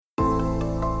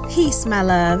Peace, my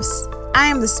loves. I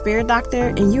am the Spirit Doctor,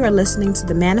 and you are listening to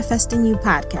the Manifesting You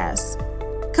podcast.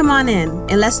 Come on in,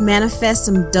 and let's manifest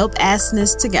some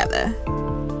dope-assness together.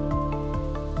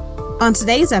 On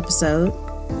today's episode,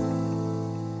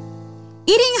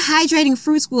 eating hydrating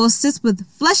fruits will assist with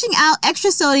flushing out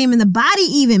extra sodium in the body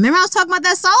even. Remember I was talking about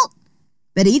that salt?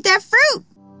 Better eat that fruit.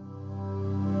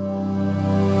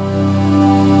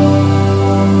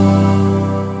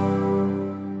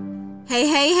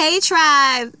 Hey,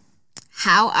 tribe.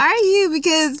 How are you?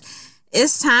 Because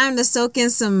it's time to soak in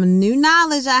some new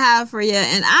knowledge I have for you.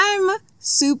 And I'm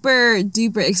super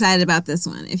duper excited about this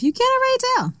one. If you can't already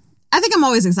tell. I think I'm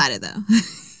always excited though.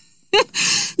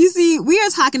 You see, we are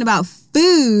talking about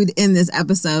food in this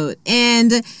episode.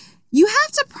 And you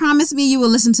have to promise me you will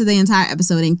listen to the entire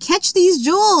episode and catch these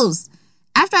jewels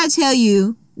after I tell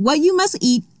you what you must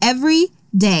eat every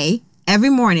day, every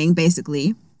morning,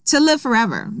 basically, to live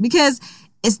forever. Because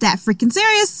it's that freaking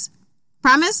serious.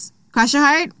 Promise? Cross your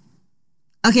heart?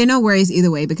 Okay, no worries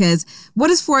either way, because what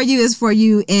is for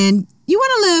you, and you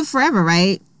want to live forever,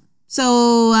 right?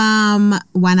 So,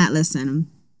 why not listen?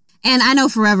 And I know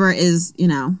forever is,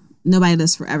 nobody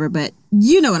lives forever, but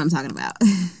you know what I'm talking about.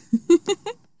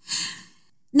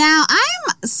 Now,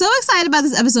 I'm so excited about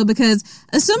this episode because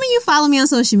assuming you follow me on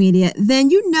social media, then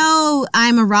you know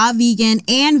I'm a raw vegan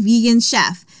and vegan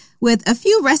chef with a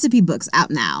few recipe books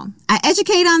out now. I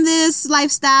educate on this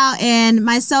lifestyle, and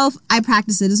myself, I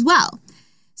practice it as well.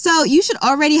 So you should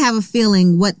already have a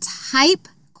feeling what type,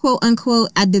 quote unquote,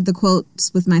 I did the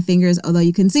quotes with my fingers, although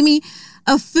you couldn't see me,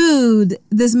 of food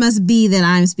this must be that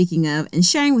I'm speaking of and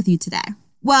sharing with you today.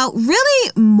 Well,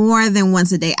 really more than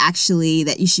once a day, actually,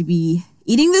 that you should be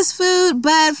eating this food,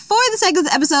 but for the sake of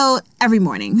the episode, every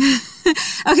morning.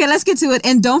 Okay, let's get to it.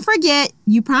 And don't forget,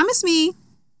 you promised me.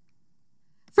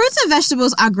 Fruits and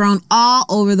vegetables are grown all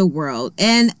over the world,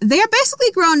 and they are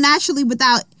basically grown naturally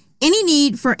without any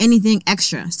need for anything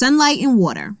extra, sunlight and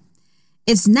water.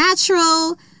 It's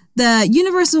natural. The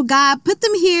universal God put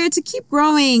them here to keep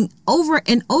growing over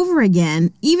and over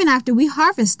again, even after we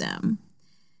harvest them.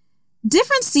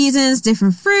 Different seasons,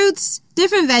 different fruits,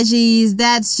 different veggies,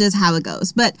 that's just how it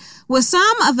goes. But what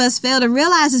some of us fail to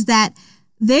realize is that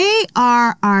they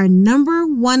are our number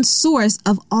one source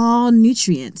of all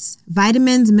nutrients,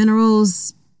 vitamins,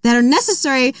 minerals that are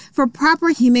necessary for proper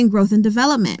human growth and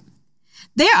development.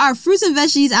 There are fruits and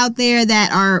veggies out there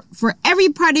that are for every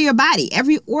part of your body,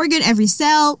 every organ, every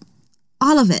cell,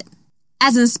 all of it,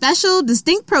 as in special,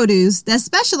 distinct produce that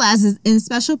specializes in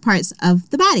special parts of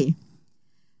the body.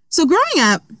 So growing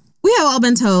up, we have all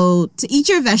been told to eat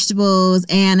your vegetables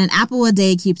and an apple a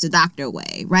day keeps the doctor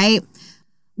away, right?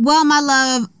 Well, my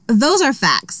love, those are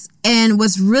facts and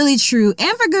what's really true,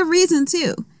 and for good reason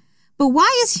too. But why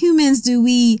as humans do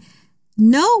we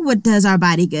know what does our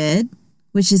body good,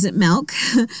 which isn't milk,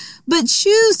 but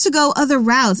choose to go other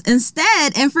routes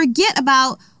instead and forget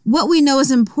about what we know is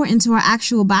important to our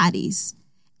actual bodies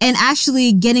and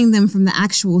actually getting them from the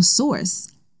actual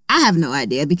source? I have no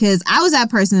idea, because I was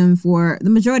that person for the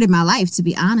majority of my life, to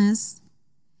be honest.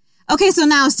 Okay, so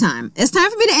now it's time. It's time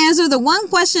for me to answer the one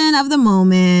question of the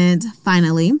moment,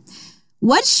 finally.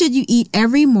 What should you eat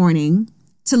every morning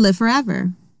to live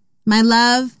forever? My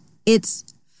love, it's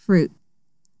fruit.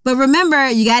 But remember,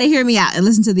 you got to hear me out and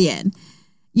listen to the end.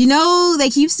 You know, they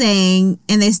keep saying,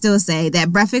 and they still say,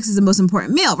 that breakfast is the most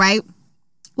important meal, right?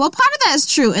 Well, part of that is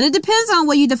true, and it depends on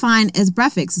what you define as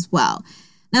breakfast as well.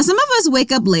 Now, some of us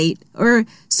wake up late or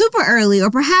super early,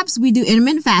 or perhaps we do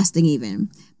intermittent fasting even.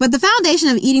 But the foundation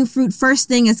of eating fruit first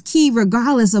thing is key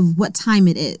regardless of what time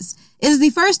it is. It is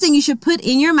the first thing you should put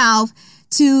in your mouth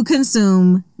to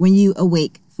consume when you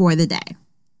awake for the day.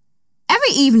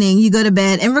 Every evening you go to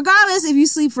bed, and regardless if you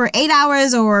sleep for 8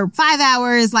 hours or 5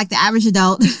 hours like the average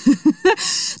adult,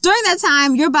 during that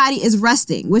time your body is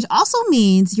resting, which also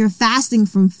means you're fasting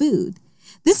from food.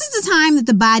 This is the time that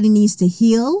the body needs to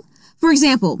heal. For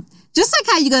example, just like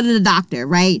how you go to the doctor,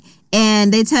 right?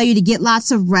 And they tell you to get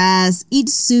lots of rest, eat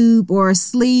soup, or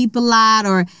sleep a lot,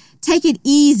 or take it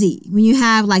easy when you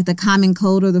have like the common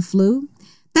cold or the flu.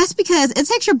 That's because it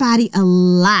takes your body a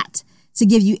lot to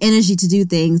give you energy to do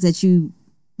things that you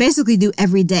basically do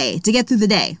every day to get through the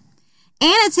day.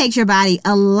 And it takes your body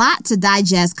a lot to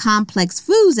digest complex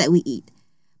foods that we eat.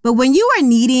 But when you are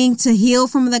needing to heal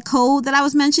from the cold that I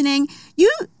was mentioning,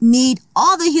 you need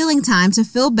all the healing time to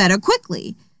feel better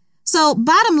quickly. So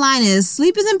bottom line is,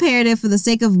 sleep is imperative for the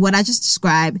sake of what I just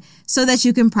described so that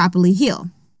you can properly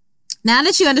heal. Now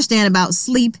that you understand about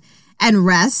sleep and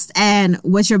rest and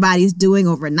what your body is doing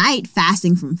overnight,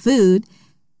 fasting from food,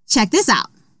 check this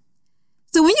out.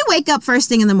 So when you wake up first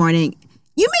thing in the morning,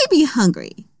 you may be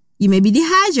hungry. You may be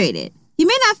dehydrated. You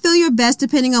may not feel your best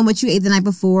depending on what you ate the night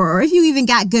before or if you even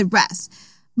got good rest.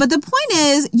 But the point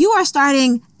is, you are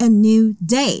starting a new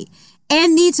day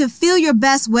and need to feel your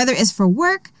best, whether it's for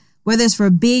work, whether it's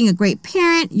for being a great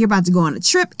parent, you're about to go on a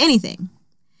trip, anything.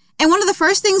 And one of the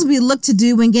first things we look to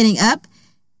do when getting up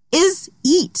is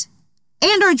eat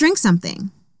and or drink something.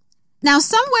 Now,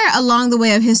 somewhere along the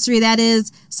way of history, that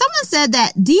is, someone said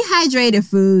that dehydrated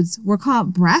foods were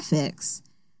called breakfast.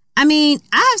 I mean,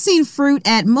 I have seen fruit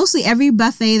at mostly every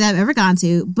buffet that I've ever gone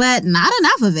to, but not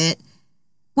enough of it.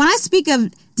 When I speak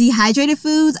of dehydrated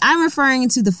foods, I'm referring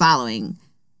to the following: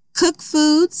 cooked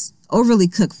foods, overly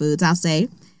cooked foods, I'll say,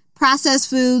 processed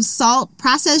foods, salt,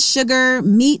 processed sugar,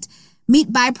 meat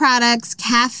byproducts,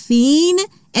 caffeine,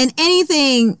 and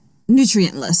anything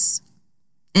nutrientless.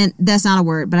 And that's not a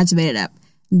word, but I just made it up.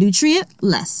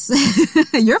 Nutrientless.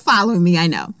 You're following me, I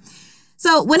know.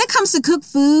 So when it comes to cooked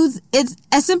foods, it's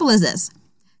as simple as this.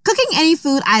 Cooking any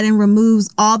food item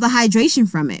removes all the hydration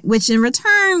from it, which in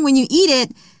return, when you eat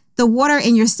it, the water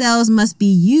in your cells must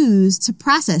be used to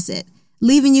process it,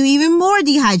 leaving you even more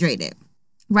dehydrated,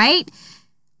 right?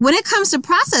 When it comes to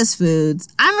processed foods,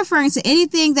 I'm referring to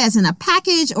anything that's in a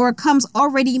package or comes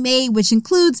already made, which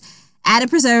includes added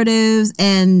preservatives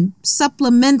and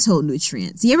supplemental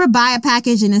nutrients. You ever buy a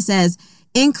package and it says,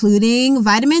 including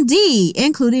vitamin D,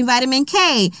 including vitamin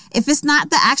K? If it's not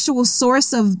the actual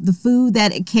source of the food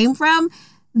that it came from,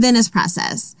 then it's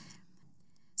processed.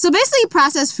 So basically,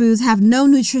 processed foods have no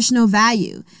nutritional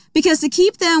value because to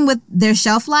keep them with their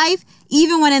shelf life,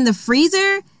 even when in the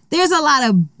freezer, there's a lot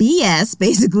of BS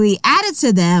basically added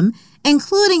to them,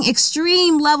 including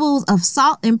extreme levels of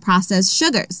salt and processed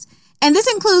sugars. And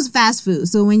this includes fast food.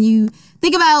 So when you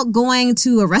think about going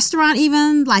to a restaurant,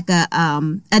 even like a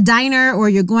diner, or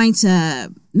you're going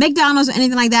to McDonald's or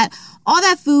anything like that, all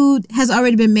that food has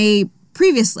already been made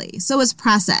previously. So it's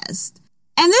processed.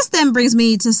 And this then brings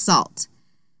me to salt.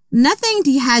 Nothing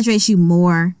dehydrates you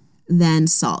more than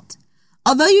salt.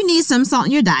 Although you need some salt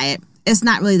in your diet, it's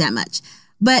not really that much.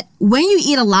 But when you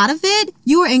eat a lot of it,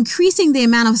 you are increasing the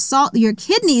amount of salt your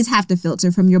kidneys have to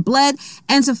filter from your blood.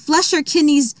 And to flush your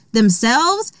kidneys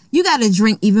themselves, you got to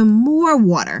drink even more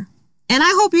water. And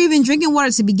I hope you're even drinking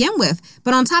water to begin with.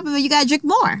 But on top of it, you got to drink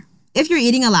more if you're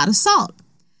eating a lot of salt.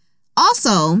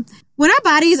 Also, when our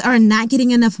bodies are not getting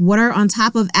enough water on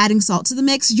top of adding salt to the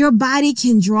mix, your body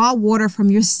can draw water from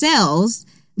your cells,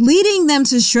 leading them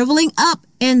to shriveling up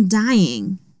and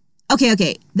dying.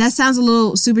 Okay, that sounds a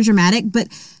little super dramatic, but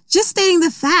just stating the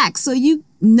facts so you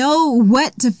know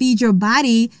what to feed your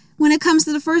body when it comes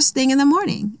to the first thing in the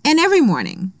morning and every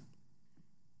morning.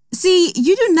 See,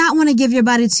 you do not want to give your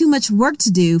body too much work to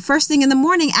do first thing in the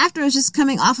morning after it's just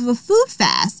coming off of a food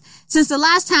fast since the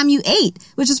last time you ate,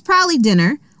 which is probably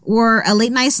dinner or a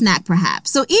late night snack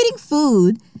perhaps. So eating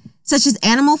food such as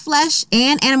animal flesh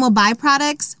and animal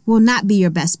byproducts will not be your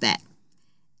best bet.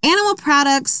 Animal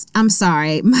products, I'm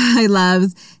sorry, my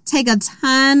loves, take a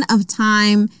ton of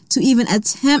time to even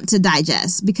attempt to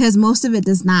digest because most of it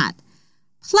does not.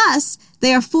 Plus,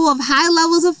 they are full of high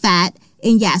levels of fat.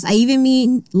 And yes, I even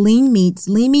mean lean meats.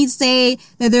 Lean meats say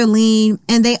that they're lean,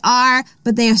 and they are,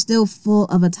 but they are still full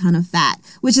of a ton of fat,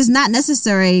 which is not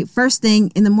necessary first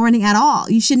thing in the morning at all.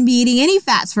 You shouldn't be eating any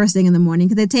fats first thing in the morning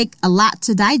because they take a lot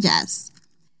to digest.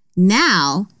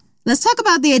 Now, let's talk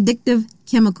about the addictive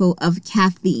chemical of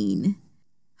caffeine.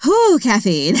 Whew,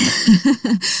 caffeine.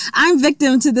 I'm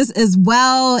victim to this as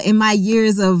well in my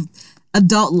years of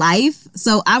adult life,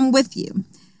 so I'm with you.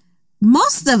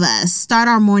 Most of us start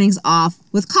our mornings off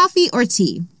with coffee or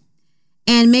tea.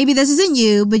 And maybe this isn't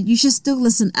you, but you should still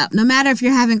listen up, no matter if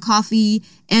you're having coffee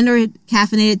and or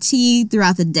caffeinated tea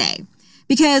throughout the day.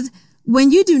 Because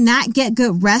when you do not get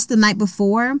good rest the night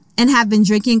before and have been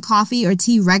drinking coffee or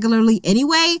tea regularly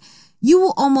anyway, you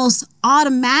will almost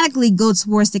automatically go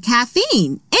towards the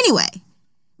caffeine anyway.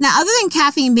 Now, other than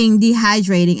caffeine being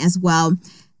dehydrating as well,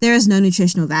 there is no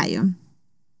nutritional value.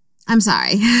 I'm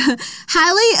sorry.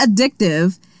 Highly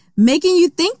addictive, making you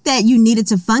think that you need it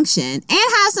to function and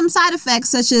has some side effects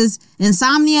such as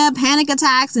insomnia, panic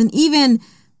attacks, and even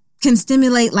can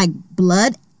stimulate like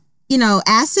blood,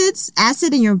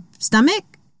 acid in your stomach.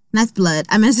 Not blood.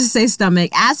 I meant to say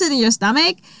stomach. Acid in your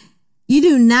stomach. You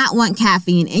do not want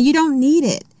caffeine and you don't need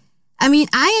it. I mean,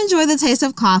 I enjoy the taste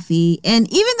of coffee, and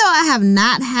even though I have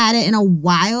not had it in a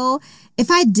while, if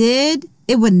I did,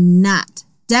 it would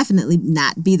definitely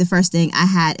not be the first thing I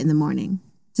had in the morning,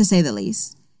 to say the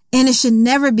least. And it should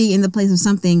never be in the place of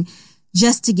something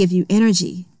just to give you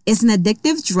energy. It's an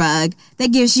addictive drug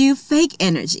that gives you fake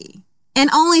energy, and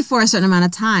only for a certain amount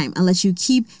of time, unless you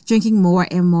keep drinking more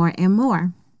and more and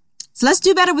more. So let's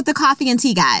do better with the coffee and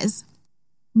tea, guys.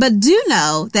 But do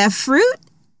know that fruit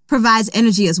provides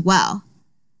energy as well.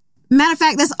 Matter of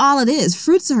fact, that's all it is.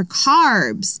 Fruits are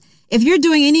carbs. If you're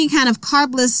doing any kind of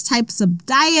carbless types of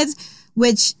diets,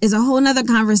 which is a whole nother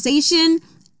conversation,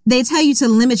 they tell you to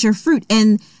limit your fruit.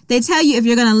 And they tell you if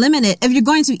you're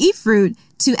going to eat fruit,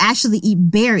 to actually eat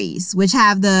berries, which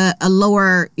have a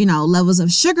lower, levels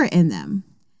of sugar in them.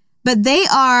 But they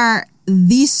are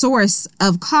the source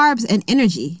of carbs and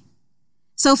energy.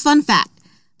 So fun fact,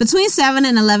 between 7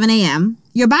 and 11 a.m.,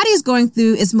 your body is going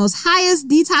through its most highest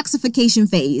detoxification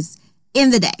phase in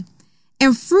the day.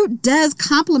 And fruit does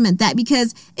complement that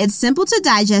because it's simple to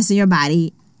digest in your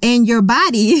body, and your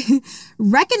body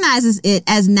recognizes it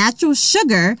as natural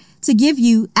sugar to give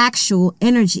you actual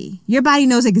energy. Your body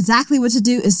knows exactly what to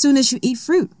do as soon as you eat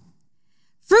fruit.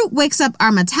 Fruit wakes up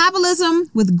our metabolism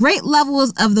with great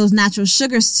levels of those natural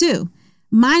sugars too,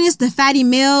 minus the fatty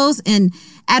meals and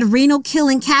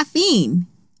adrenal-killing caffeine.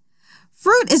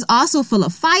 Fruit is also full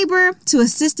of fiber to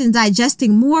assist in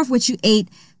digesting more of what you ate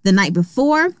the night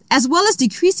before, as well as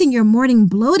decreasing your morning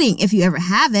bloating if you ever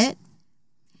have it.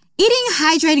 Eating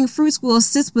hydrating fruits will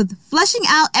assist with flushing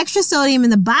out extra sodium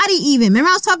in the body even. Remember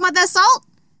I was talking about that salt?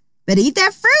 Better eat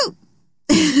that fruit.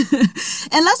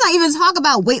 And let's not even talk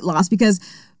about weight loss, because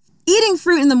eating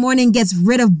fruit in the morning gets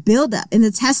rid of buildup in the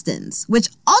intestines, which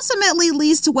ultimately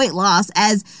leads to weight loss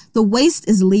as the waste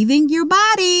is leaving your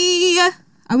body.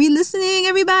 Are we listening,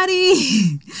 everybody?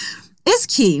 It's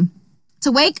key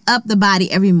to wake up the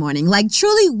body every morning, like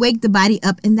truly wake the body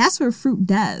up. And that's what fruit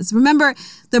does. Remember,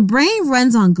 the brain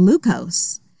runs on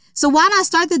glucose. So why not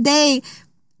start the day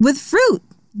with fruit?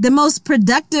 The most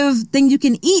productive thing you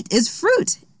can eat is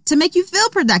fruit to make you feel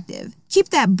productive. Keep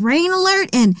that brain alert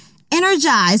and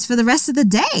energized for the rest of the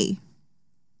day.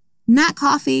 Not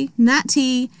coffee, not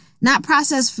tea, not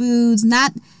processed foods,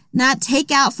 not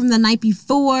takeout from the night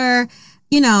before,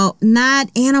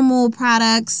 not animal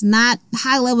products, not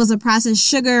high levels of processed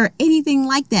sugar, anything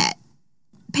like that.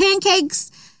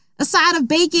 Pancakes, a side of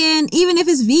bacon, even if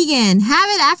it's vegan, have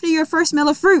it after your first meal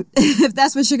of fruit, if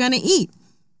that's what you're going to eat.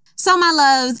 So my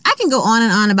loves, I can go on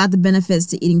and on about the benefits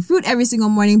to eating fruit every single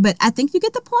morning, but I think you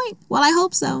get the point. Well, I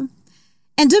hope so.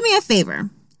 And do me a favor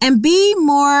and be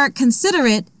more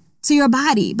considerate to your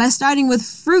body by starting with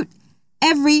fruit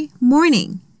every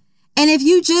morning. And if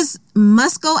you just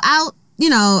must go out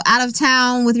of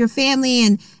town with your family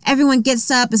and everyone gets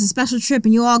up, it's a special trip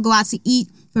and you all go out to eat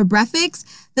for breakfast,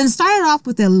 then start it off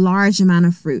with a large amount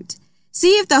of fruit.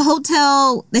 See if the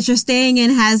hotel that you're staying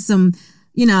in has some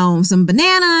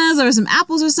bananas or some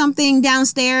apples or something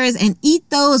downstairs, and eat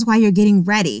those while you're getting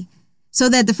ready, so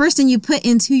that the first thing you put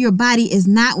into your body is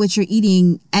not what you're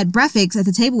eating at breakfast at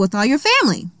the table with all your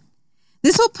family.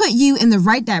 This will put you in the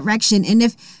right direction. And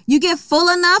if you get full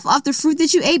enough off the fruit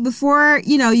that you ate before,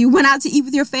 you went out to eat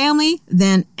with your family,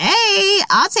 then, hey,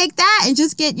 I'll take that and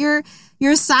just get your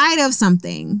side of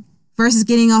something versus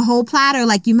getting a whole platter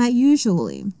like you might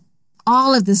usually.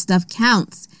 All of this stuff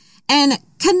counts. And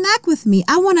connect with me.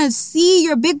 I want to see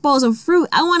your big bowls of fruit.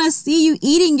 I want to see you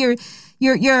eating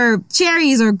your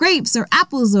cherries or grapes or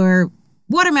apples or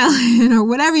watermelon or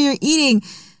whatever you're eating.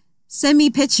 Send me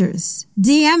pictures,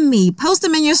 DM me, post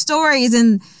them in your stories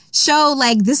and show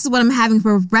this is what I'm having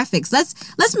for breakfast.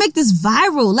 Let's make this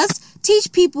viral. Let's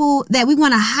teach people that we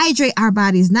want to hydrate our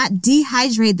bodies, not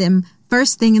dehydrate them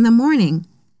first thing in the morning.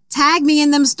 Tag me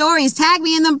in them stories, tag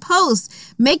me in them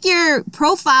posts. Make your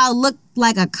profile look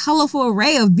like a colorful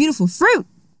array of beautiful fruit,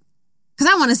 because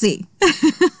I want to see.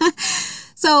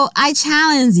 So I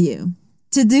challenge you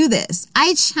to do this.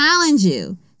 I challenge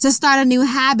you to start a new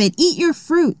habit. Eat your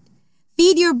fruit.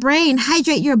 Feed your brain,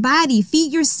 hydrate your body,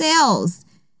 feed your cells,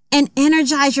 and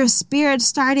energize your spirit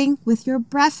starting with your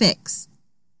breakfast.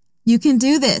 You can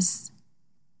do this,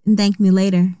 and thank me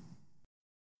later.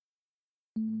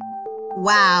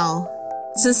 Wow.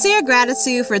 Sincere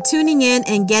gratitude for tuning in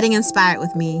and getting inspired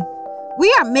with me.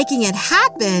 We are making it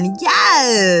happen.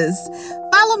 Yes.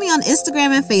 Follow me on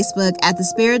Instagram and Facebook at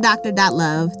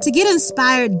thespiritdoctor.love to get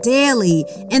inspired daily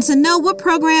and to know what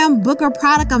program, book, or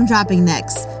product I'm dropping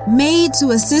next, made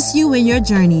to assist you in your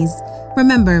journeys.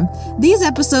 Remember, these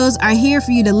episodes are here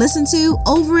for you to listen to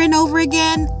over and over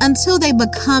again until they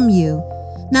become you.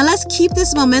 Now let's keep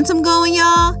this momentum going,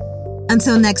 y'all.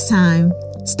 Until next time,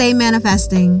 stay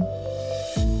manifesting.